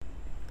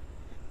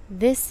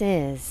This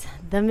is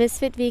the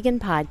Misfit Vegan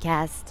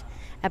Podcast,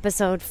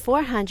 episode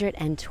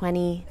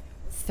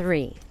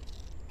 423.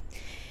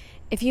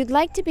 If you'd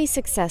like to be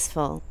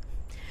successful,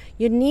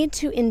 you'd need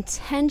to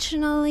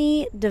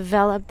intentionally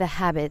develop the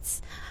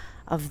habits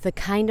of the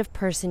kind of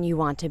person you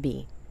want to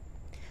be.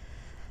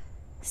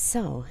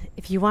 So,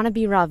 if you want to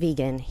be raw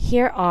vegan,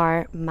 here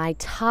are my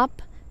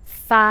top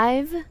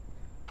 5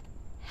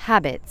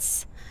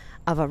 habits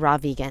of a raw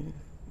vegan.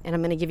 And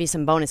I'm going to give you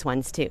some bonus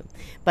ones too.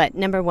 But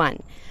number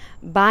 1,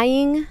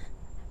 buying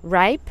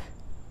ripe,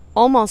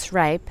 almost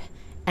ripe,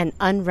 and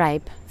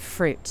unripe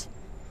fruit.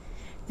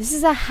 This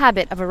is a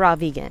habit of a raw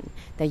vegan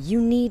that you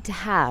need to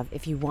have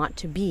if you want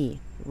to be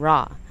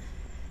raw.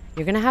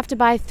 You're going to have to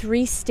buy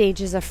 3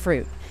 stages of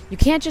fruit. You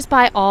can't just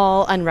buy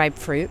all unripe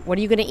fruit. What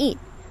are you going to eat?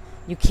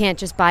 You can't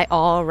just buy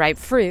all ripe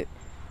fruit.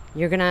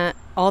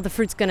 All the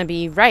fruit's going to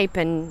be ripe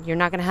and you're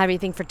not going to have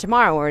anything for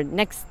tomorrow or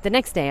the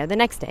next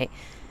day.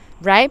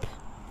 Ripe,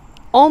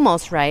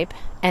 almost ripe,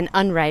 and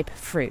unripe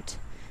fruit.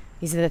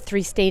 These are the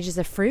 3 stages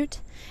of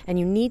fruit, and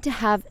you need to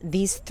have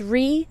these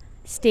 3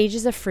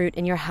 stages of fruit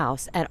in your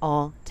house at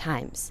all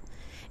times.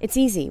 It's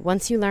easy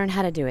once you learn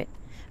how to do it,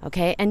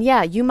 okay? And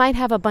yeah, you might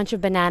have a bunch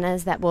of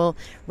bananas that will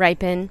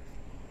ripen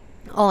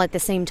all at the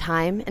same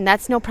time, and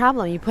that's no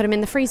problem. You put them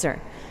in the freezer.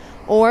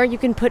 Or you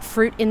can put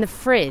fruit in the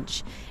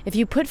fridge. If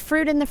you put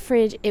fruit in the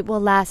fridge, it will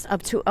last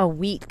up to a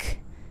week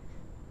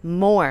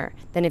more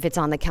than if it's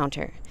on the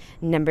counter.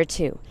 Number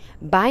 2,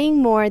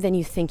 buying more than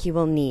you think you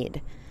will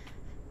need.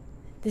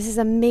 This is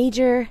a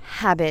major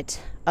habit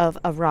of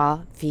a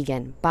raw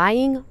vegan.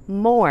 Buying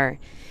more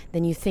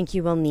than you think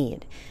you will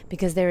need.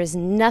 Because there is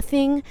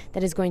nothing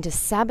that is going to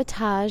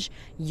sabotage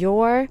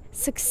your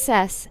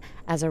success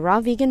as a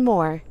raw vegan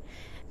more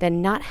than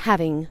not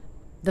having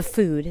the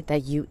food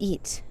that you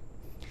eat.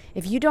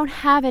 If you don't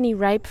have any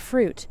ripe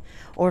fruit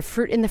or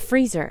fruit in the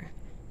freezer,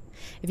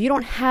 if you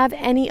don't have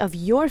any of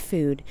your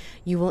food,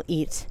 you will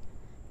eat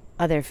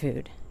other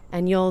food.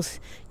 And you'll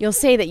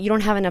say that you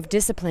don't have enough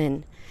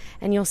discipline,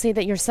 and you'll say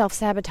that you're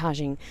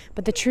self-sabotaging.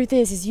 But the truth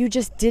is you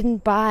just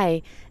didn't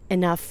buy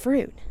enough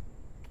fruit.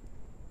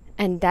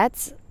 And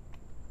that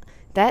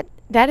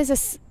is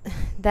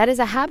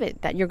a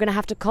habit that you're going to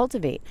have to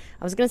cultivate.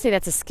 I was going to say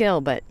that's a skill,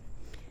 but it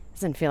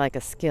doesn't feel like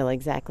a skill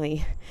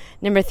exactly.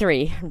 Number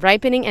 3,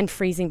 ripening and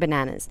freezing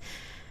bananas.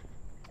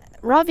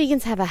 Raw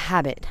vegans have a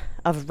habit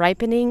of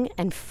ripening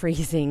and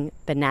freezing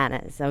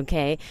bananas,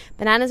 okay?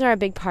 Bananas are a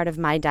big part of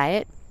my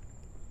diet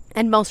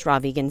and most raw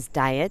vegans'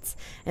 diets,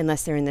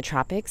 unless they're in the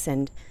tropics.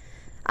 And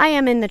I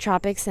am in the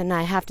tropics, and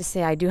I have to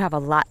say I do have a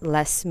lot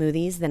less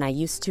smoothies than I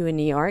used to in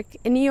New York.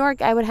 In New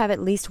York, I would have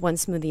at least 1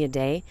 smoothie a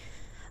day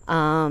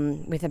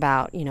with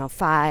about,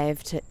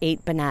 5 to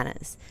 8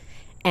 bananas.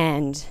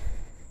 And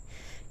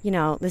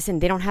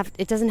listen,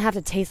 it doesn't have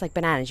to taste like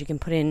bananas. You can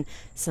put in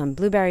some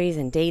blueberries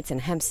and dates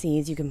and hemp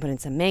seeds. You can put in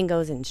some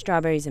mangoes and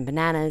strawberries and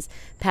bananas,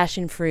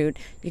 passion fruit.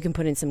 You can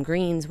put in some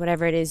greens,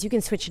 whatever it is. You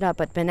can switch it up,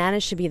 but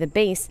bananas should be the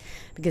base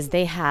because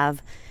they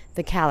have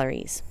the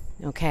calories.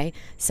 Okay?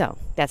 So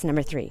that's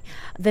number 3.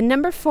 The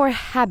number 4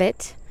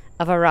 habit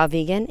of a raw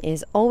vegan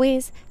is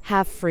always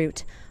have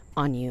fruit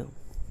on you.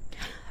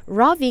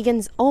 Raw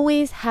vegans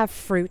always have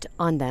fruit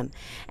on them.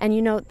 And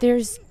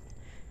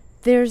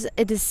there's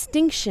a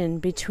distinction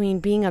between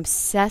being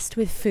obsessed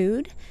with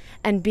food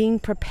and being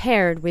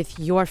prepared with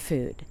your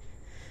food.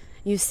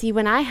 You see,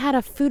 when I had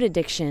a food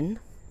addiction,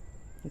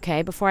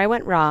 before I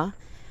went raw,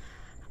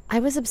 I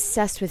was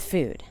obsessed with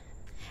food.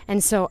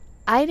 And so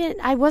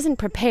I wasn't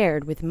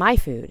prepared with my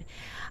food.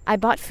 I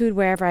bought food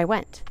wherever I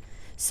went.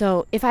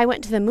 So if I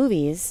went to the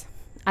movies,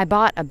 I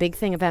bought a big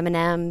thing of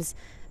M&Ms,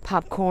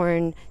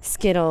 popcorn,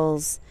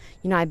 Skittles.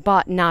 I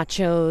bought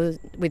nachos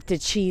with the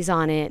cheese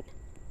on it.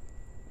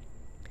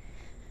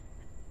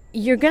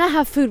 You're going to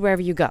have food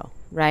wherever you go,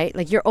 right?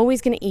 Like you're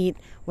always going to eat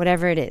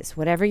whatever it is.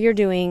 Whatever you're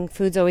doing,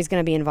 food's always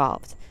going to be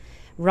involved.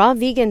 Raw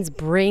vegans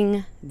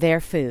bring their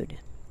food,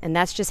 and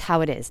that's just how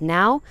it is.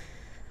 Now,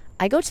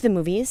 I go to the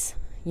movies.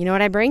 You know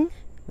what I bring?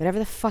 Whatever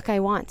the fuck I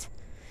want.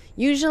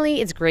 Usually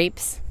it's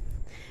grapes,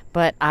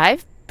 but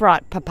I've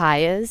brought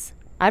papayas.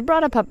 I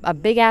brought a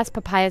big-ass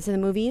papaya to the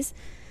movies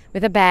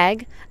with a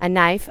bag, a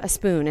knife, a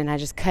spoon, and I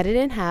just cut it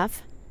in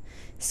half,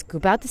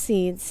 scoop out the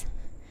seeds,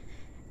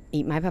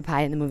 eat my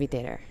papaya in the movie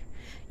theater.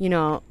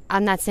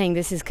 I'm not saying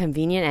this is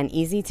convenient and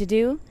easy to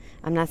do.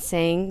 I'm not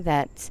saying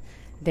that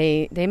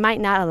they might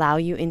not allow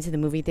you into the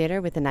movie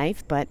theater with a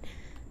knife, but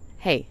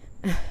hey,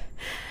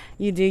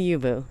 you do you,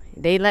 boo.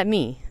 They let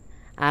me.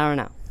 I don't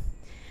know.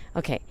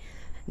 Okay,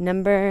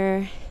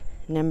 number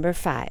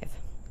 5.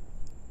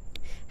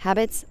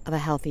 Habits of a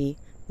healthy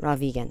raw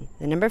vegan.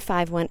 The number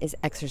 5 one is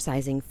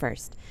exercising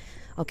first.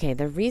 Okay,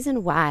 the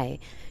reason why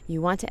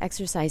you want to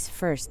exercise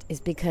first is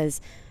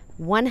because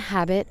one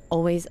habit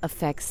always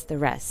affects the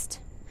rest.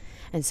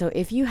 And so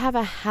if you have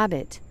a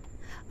habit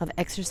of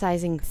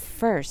exercising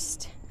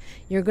first,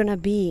 you're going to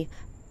be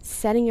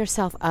setting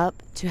yourself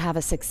up to have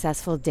a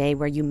successful day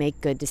where you make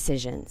good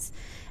decisions.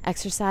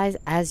 Exercise,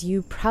 as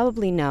you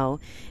probably know,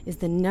 is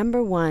the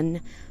number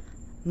 1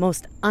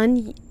 most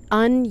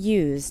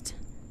unused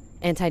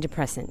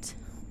antidepressant.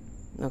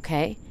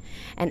 Okay?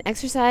 And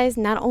exercise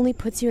not only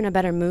puts you in a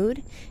better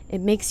mood,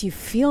 it makes you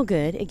feel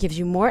good, it gives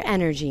you more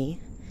energy,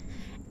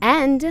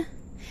 and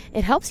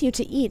it helps you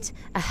to eat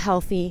a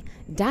healthy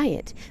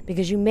diet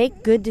because you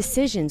make good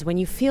decisions when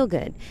you feel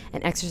good,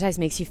 and exercise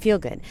makes you feel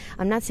good.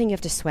 I'm not saying you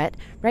have to sweat.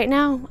 Right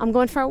now, I'm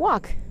going for a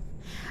walk.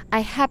 I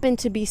happen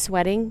to be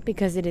sweating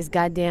because it is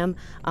goddamn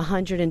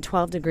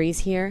 112 degrees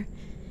here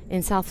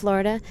in South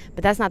Florida,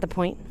 but that's not the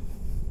point.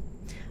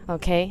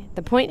 Okay?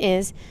 The point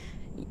is,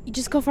 you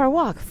just go for a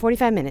walk,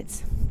 45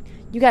 minutes.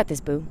 You got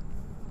this, boo.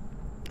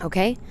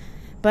 Okay?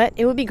 But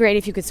it would be great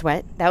if you could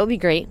sweat. That would be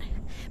great.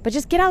 But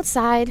just get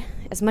outside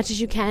as much as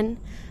you can.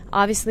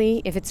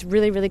 Obviously, if it's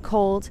really, really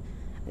cold,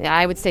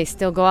 I would say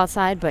still go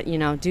outside, but,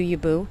 do you,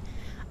 boo.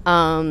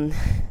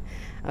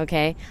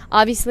 Okay?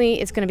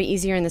 Obviously, it's going to be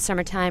easier in the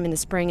summertime, in the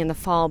spring, in the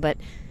fall, but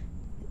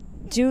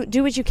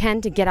do what you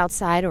can to get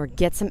outside or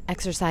get some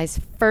exercise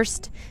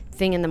first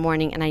thing in the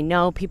morning. And I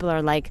know people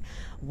are like,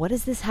 what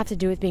does this have to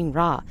do with being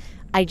raw?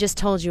 I just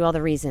told you all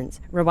the reasons.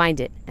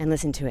 Rewind it and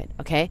listen to it,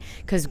 okay?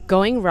 Because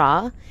going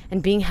raw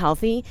and being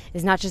healthy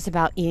is not just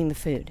about eating the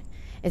food.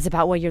 It's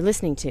about what you're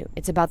listening to.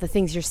 It's about the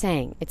things you're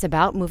saying. It's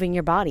about moving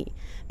your body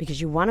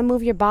because you want to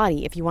move your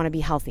body if you want to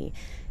be healthy.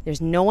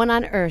 There's no one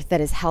on earth that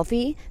is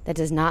healthy that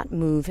does not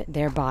move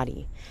their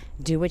body.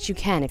 Do what you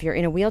can. If you're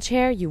in a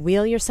wheelchair, you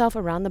wheel yourself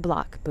around the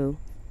block, boo.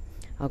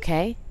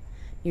 Okay?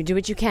 You do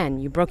what you can.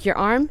 You broke your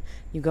arm,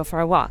 you go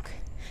for a walk.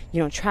 You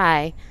don't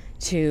try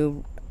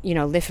to,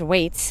 lift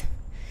weights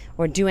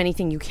or do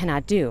anything you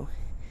cannot do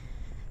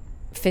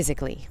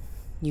physically.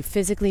 You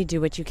physically do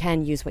what you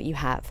can, use what you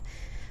have.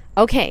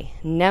 Okay,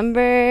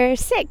 number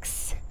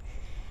 6.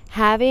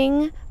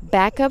 Having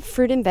backup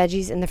fruit and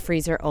veggies in the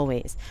freezer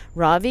always.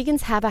 Raw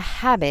vegans have a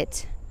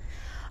habit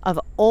of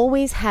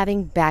always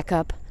having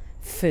backup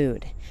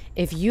food.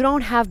 If you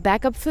don't have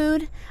backup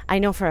food, I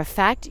know for a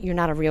fact you're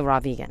not a real raw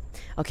vegan.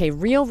 Okay,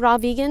 real raw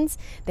vegans,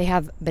 they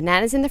have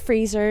bananas in the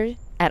freezer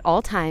at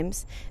all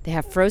times. They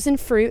have frozen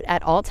fruit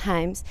at all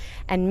times.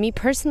 And me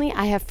personally,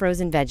 I have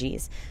frozen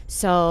veggies.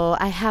 So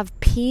I have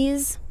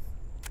peas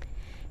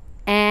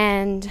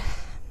and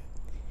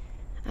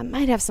I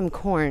might have some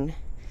corn.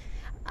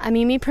 I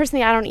mean, me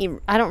personally, I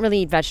don't really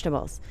eat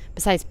vegetables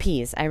besides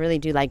peas. I really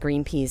do like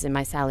green peas in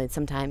my salad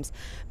sometimes,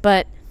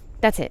 but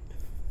that's it.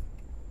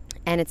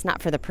 And it's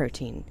not for the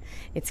protein.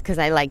 It's because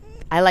I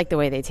like the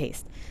way they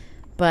taste.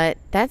 But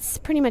that's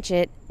pretty much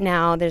it.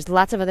 Now, there's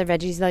lots of other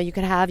veggies, though, you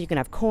could have. You can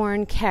have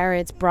corn,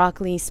 carrots,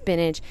 broccoli,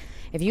 spinach.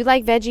 If you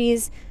like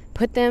veggies,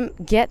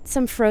 get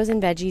some frozen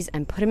veggies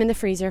and put them in the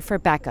freezer for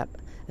backup.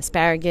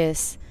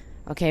 Asparagus,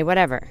 okay,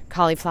 whatever,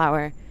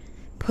 cauliflower.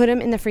 Put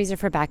them in the freezer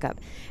for backup.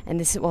 And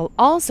this will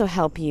also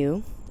help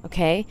you,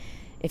 okay,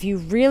 if you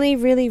really,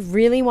 really,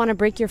 really want to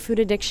break your food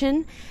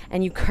addiction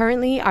and you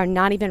currently are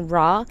not even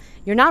raw,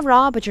 you're not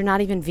raw, but you're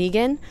not even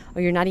vegan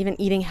or you're not even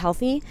eating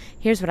healthy,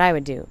 here's what I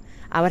would do.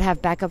 I would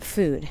have backup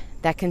food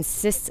that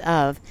consists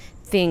of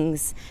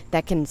things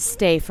that can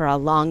stay for a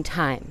long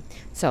time.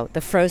 So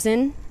the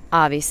frozen,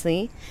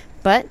 obviously,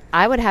 but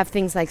I would have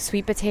things like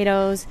sweet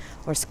potatoes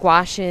or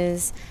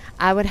squashes.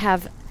 I would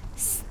have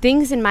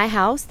things in my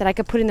house that I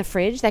could put in the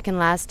fridge that can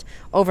last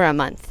over a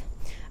month.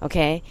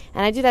 Okay?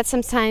 And I do that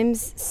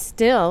sometimes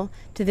still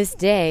to this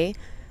day,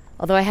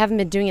 although I haven't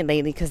been doing it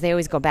lately because they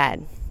always go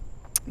bad.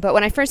 But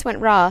when I first went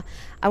raw,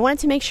 I wanted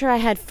to make sure I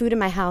had food in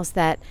my house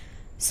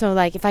so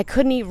like if I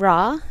couldn't eat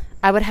raw,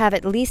 I would have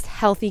at least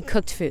healthy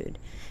cooked food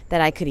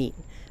that I could eat,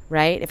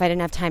 right? If I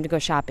didn't have time to go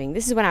shopping.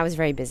 This is when I was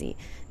very busy.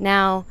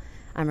 Now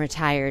I'm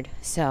retired,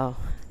 so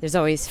there's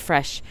always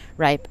fresh,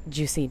 ripe,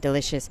 juicy,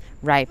 delicious,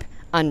 ripe,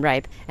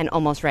 unripe, and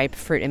almost ripe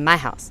fruit in my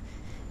house.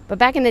 But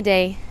back in the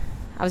day,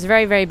 I was a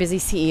very, very busy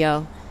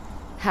CEO.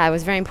 I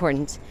was very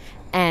important.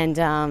 And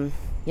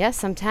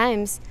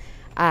sometimes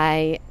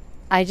I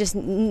just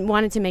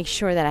wanted to make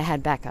sure that I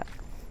had backup.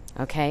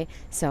 Okay?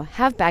 So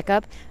have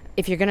backup.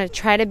 If you're going to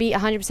try to be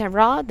 100%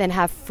 raw, then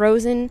have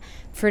frozen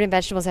fruit and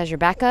vegetables as your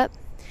backup.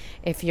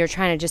 If you're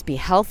trying to just be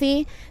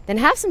healthy, then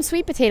have some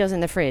sweet potatoes in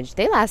the fridge.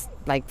 They last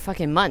like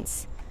fucking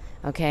months.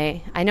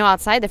 Okay? I know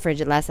outside the fridge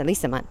it lasts at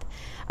least a month.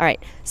 All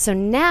right. So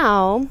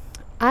now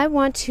I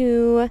want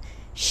to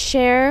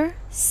share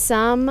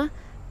some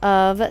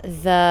of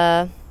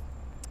the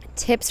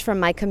tips from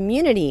my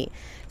community.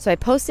 So I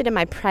posted in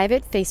my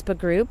private Facebook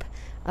group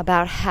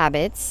about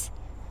habits.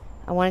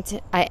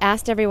 I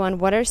asked everyone,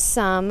 what are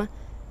some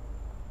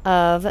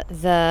of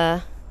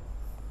the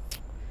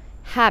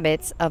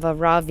habits of a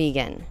raw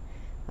vegan?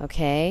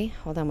 Okay,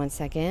 hold on one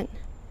second.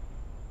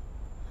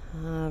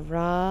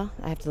 Raw,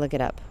 I have to look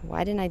it up.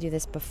 Why didn't I do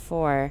this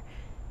before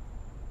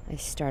I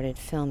started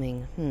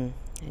filming?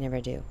 I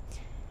never do.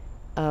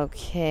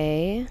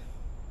 Okay.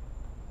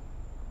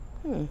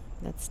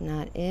 That's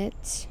not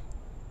it.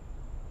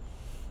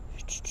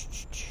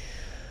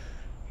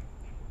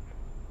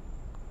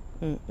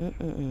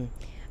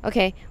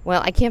 Okay,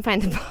 well, I can't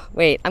find the...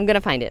 Wait, I'm going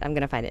to find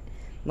it.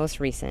 Most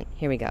recent.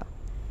 Here we go.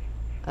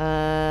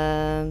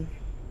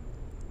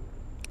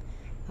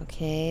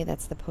 Okay,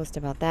 that's the post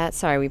about that.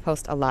 Sorry, we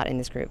post a lot in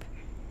this group.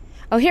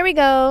 Oh, here we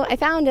go. I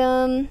found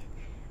them.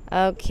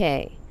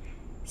 Okay.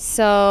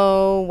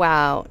 So,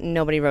 wow,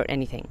 nobody wrote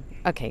anything.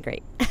 Okay,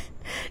 great.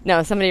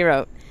 No, somebody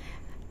wrote,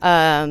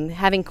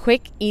 having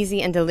quick,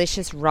 easy, and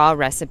delicious raw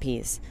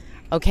recipes.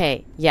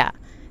 Okay, yeah.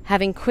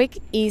 Having quick,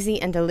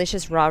 easy, and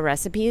delicious raw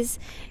recipes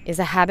is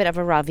a habit of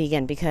a raw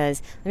vegan,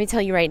 because let me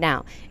tell you right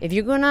now, if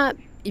you're gonna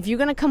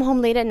come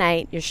home late at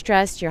night, you're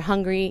stressed, you're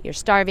hungry, you're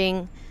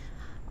starving,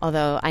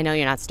 although I know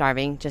you're not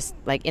starving, just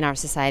like in our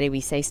society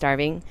we say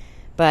starving,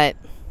 but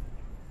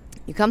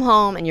you come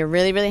home and you're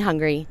really, really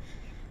hungry.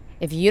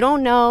 If you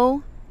don't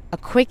know a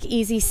quick,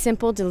 easy,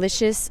 simple,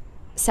 delicious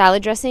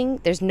salad dressing,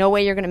 there's no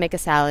way you're going to make a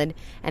salad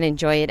and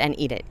enjoy it and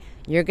eat it.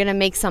 You're going to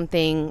make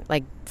something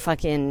like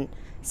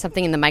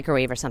something in the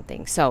microwave or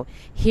something. So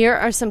here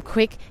are some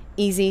quick,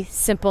 easy,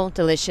 simple,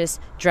 delicious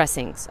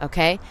dressings,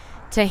 okay?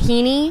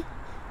 Tahini,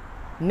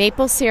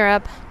 maple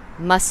syrup,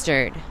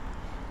 mustard,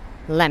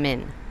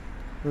 lemon,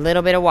 a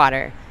little bit of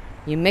water.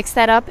 You mix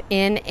that up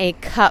in a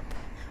cup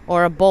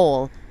or a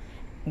bowl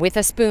with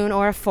a spoon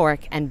or a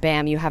fork, and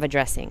bam, you have a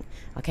dressing.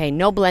 Okay,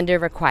 no blender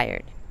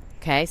required.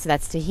 Okay, so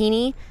that's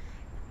tahini,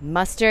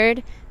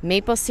 mustard,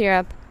 maple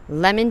syrup,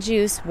 lemon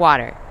juice,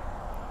 water.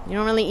 You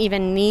don't really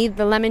even need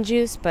the lemon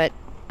juice, but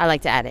I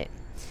like to add it.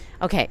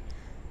 Okay,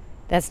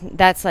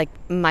 that's like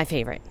my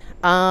favorite.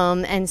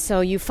 And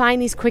so you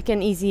find these quick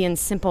and easy and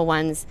simple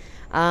ones.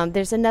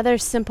 There's another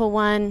simple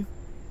one.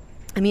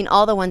 I mean,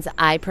 all the ones that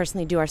I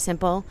personally do are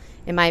simple,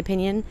 in my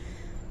opinion.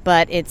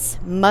 But it's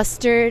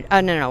mustard.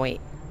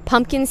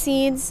 Pumpkin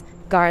seeds,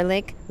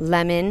 garlic,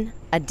 lemon,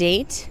 a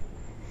date.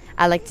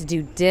 I like to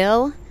do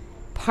dill,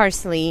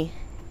 parsley,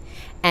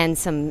 and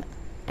some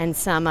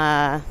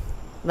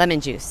lemon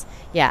juice.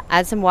 Yeah,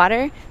 add some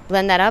water,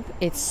 blend that up.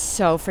 It's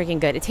so freaking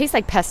good. It tastes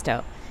like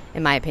pesto,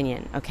 in my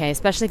opinion, okay?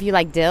 Especially if you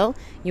like dill,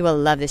 you will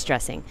love this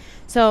dressing.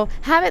 So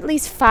have at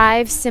least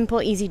 5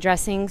 simple, easy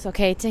dressings,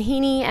 okay?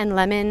 Tahini and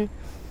lemon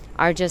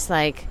are just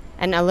like,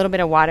 and a little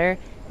bit of water.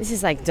 This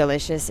is like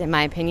delicious, in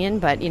my opinion,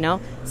 but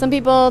some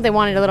people, they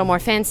want it a little more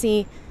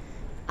fancy.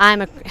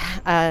 I'm a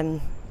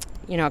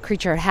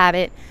creature of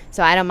habit,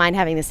 so I don't mind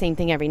having the same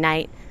thing every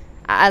night.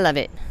 I love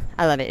it.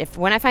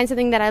 When I find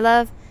something that I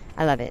love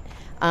it.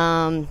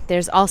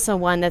 There's also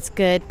one that's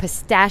good: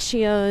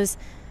 pistachios,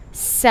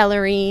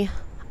 celery,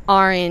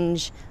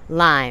 orange,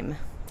 lime.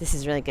 This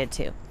is really good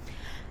too.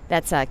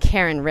 That's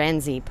Karen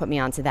Ramsey put me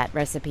onto that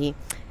recipe.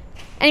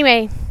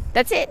 Anyway,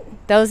 that's it.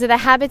 Those are the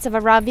habits of a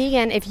raw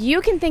vegan. If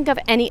you can think of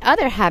any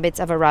other habits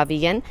of a raw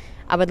vegan,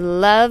 I would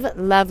love,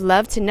 love,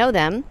 love to know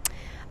them.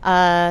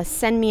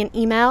 Send me an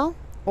email,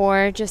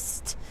 or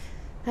just,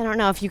 I don't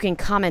know if you can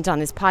comment on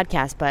this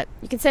podcast, but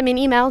you can send me an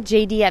email,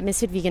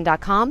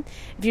 jd@misfitvegan.com.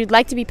 If you'd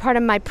like to be part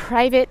of my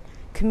private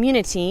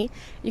community,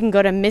 you can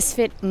go to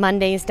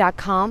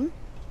misfitmondays.com.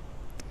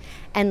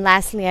 And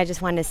lastly, I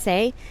just wanted to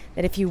say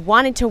that if you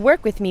wanted to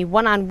work with me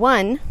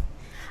one-on-one,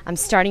 I'm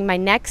starting my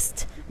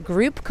next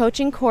group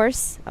coaching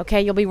course.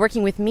 Okay, you'll be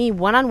working with me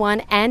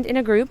one-on-one and in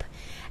a group,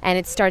 and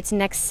it starts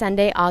next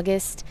Sunday,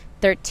 August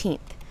 13th.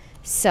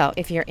 So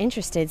if you're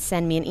interested,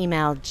 send me an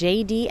email,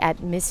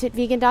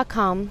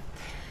 jd@misfitvegan.com.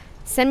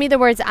 Send me the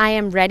words "I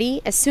am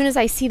ready." As soon as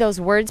I see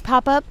those words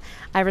pop up,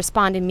 I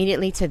respond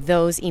immediately to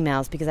those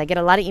emails, because I get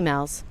a lot of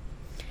emails,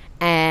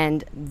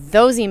 and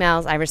those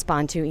emails I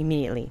respond to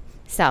immediately.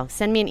 So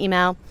send me an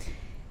email.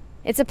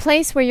 It's a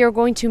place where you're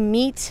going to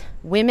meet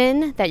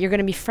women that you're going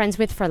to be friends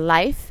with for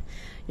life.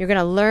 You're going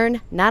to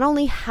learn not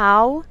only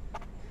how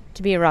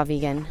to be a raw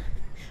vegan,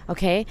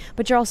 okay,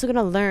 but you're also going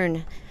to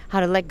learn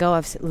how to let go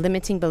of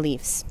limiting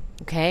beliefs,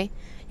 okay?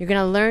 You're going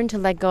to learn to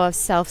let go of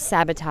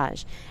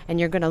self-sabotage, and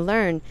you're going to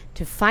learn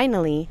to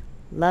finally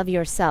love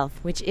yourself,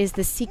 which is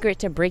the secret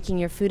to breaking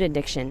your food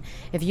addiction.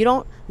 If you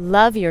don't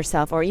love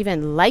yourself or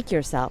even like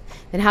yourself,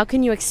 then how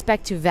can you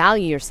expect to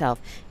value yourself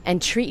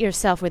and treat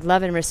yourself with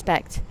love and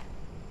respect?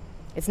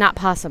 It's not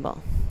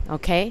possible,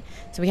 okay?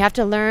 So we have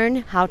to learn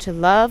how to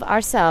love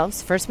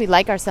ourselves. First we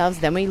like ourselves,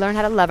 then we learn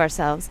how to love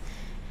ourselves.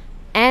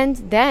 And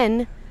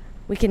then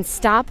we can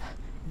stop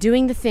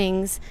doing the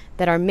things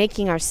that are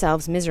making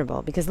ourselves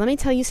miserable. Because let me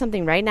tell you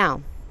something right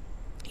now.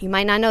 You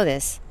might not know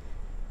this,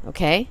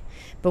 okay?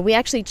 But we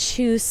actually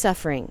choose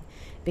suffering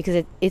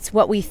because it's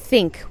what we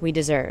think we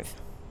deserve,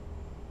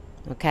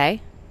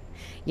 okay?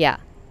 Yeah,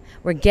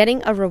 we're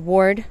getting a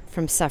reward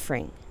from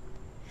suffering.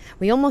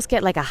 We almost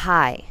get like a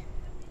high.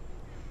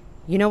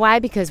 You know why?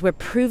 Because we're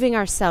proving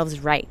ourselves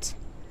right,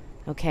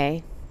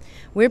 okay?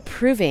 We're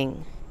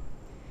proving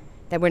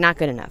that we're not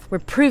good enough. We're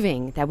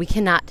proving that we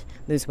cannot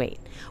lose weight.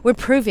 We're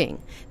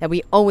proving that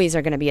we always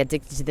are going to be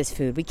addicted to this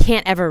food. We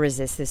can't ever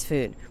resist this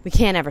food. We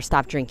can't ever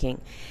stop drinking.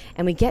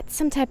 And we get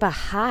some type of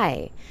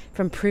high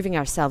from proving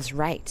ourselves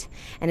right.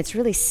 And it's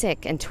really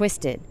sick and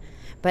twisted.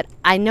 But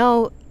I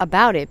know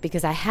about it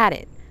because I had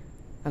it,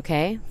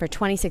 okay? For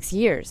 26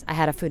 years, I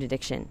had a food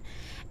addiction.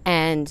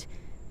 And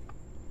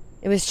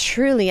it was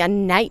truly a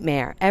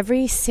nightmare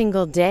every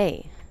single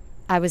day.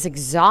 I was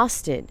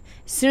exhausted.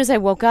 As soon as I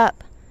woke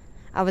up,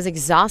 I was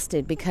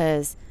exhausted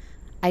because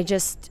I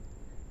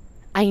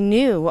I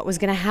knew what was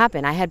going to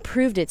happen. I had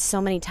proved it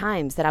so many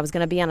times that I was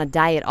going to be on a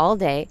diet all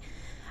day.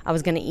 I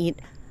was going to eat,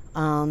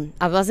 I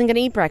wasn't going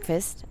to eat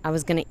breakfast. I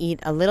was going to eat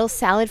a little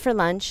salad for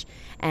lunch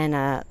and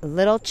a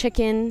little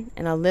chicken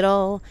and a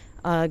little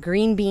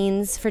green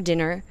beans for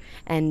dinner.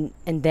 And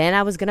then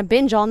I was going to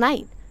binge all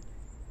night.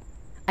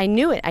 I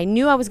knew it. I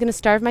knew I was going to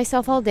starve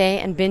myself all day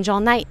and binge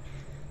all night.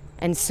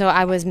 And so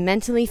I was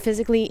mentally,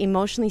 physically,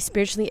 emotionally,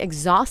 spiritually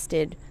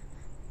exhausted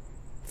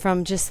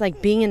from just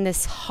like being in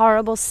this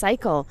horrible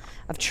cycle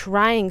of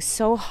trying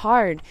so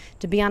hard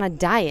to be on a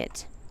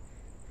diet.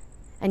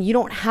 And you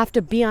don't have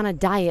to be on a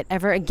diet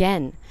ever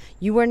again.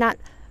 You were not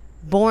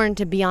born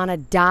to be on a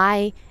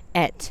diet.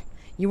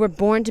 You were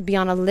born to be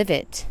on a live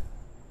it.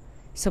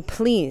 So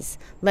please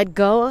let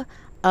go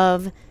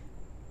of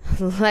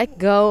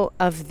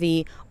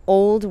the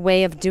old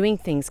way of doing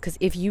things, because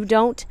if you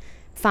don't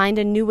find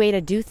a new way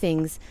to do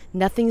things,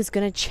 nothing is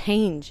going to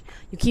change.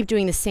 You keep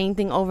doing the same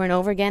thing over and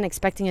over again,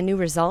 expecting a new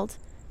result.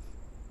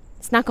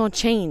 It's not going to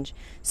change.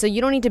 So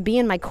you don't need to be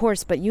in my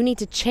course, but you need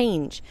to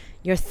change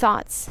your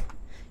thoughts.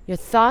 Your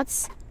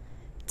thoughts,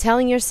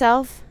 telling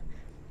yourself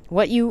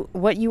what you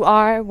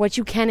are, what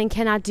you can and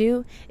cannot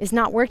do, is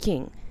not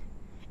working.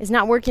 It's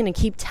not working to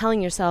keep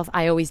telling yourself,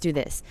 I always do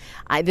this.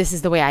 This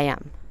is the way I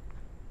am.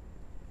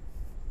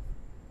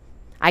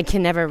 I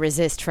can never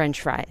resist French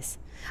fries.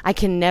 I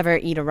can never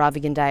eat a raw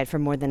vegan diet for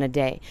more than a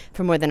day,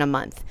 for more than a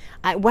month.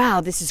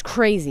 Wow, this is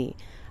crazy.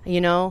 You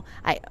know,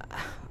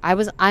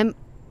 I'm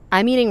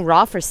eating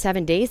raw for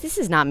 7 days. This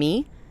is not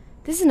me.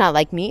 This is not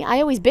like me. I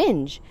always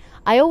binge.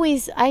 I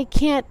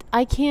can't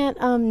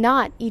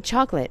not eat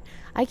chocolate.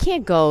 I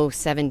can't go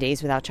 7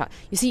 days without chocolate.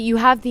 You see, you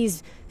have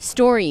these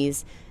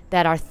stories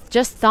that are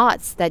just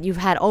thoughts that you've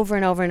had over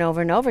and over and over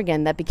and over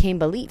again that became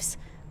beliefs.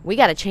 We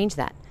got to change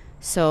that.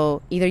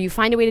 So either you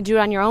find a way to do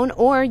it on your own,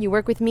 or you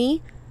work with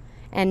me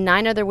and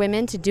 9 other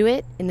women to do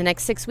it in the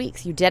next 6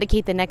 weeks. You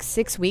dedicate the next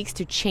 6 weeks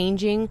to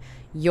changing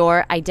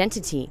your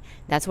identity.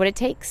 That's what it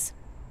takes.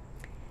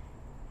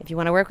 If you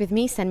want to work with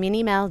me, send me an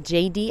email,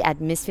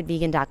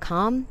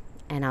 jd@misfitvegan.com,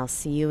 and I'll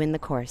see you in the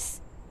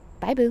course.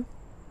 Bye, boo.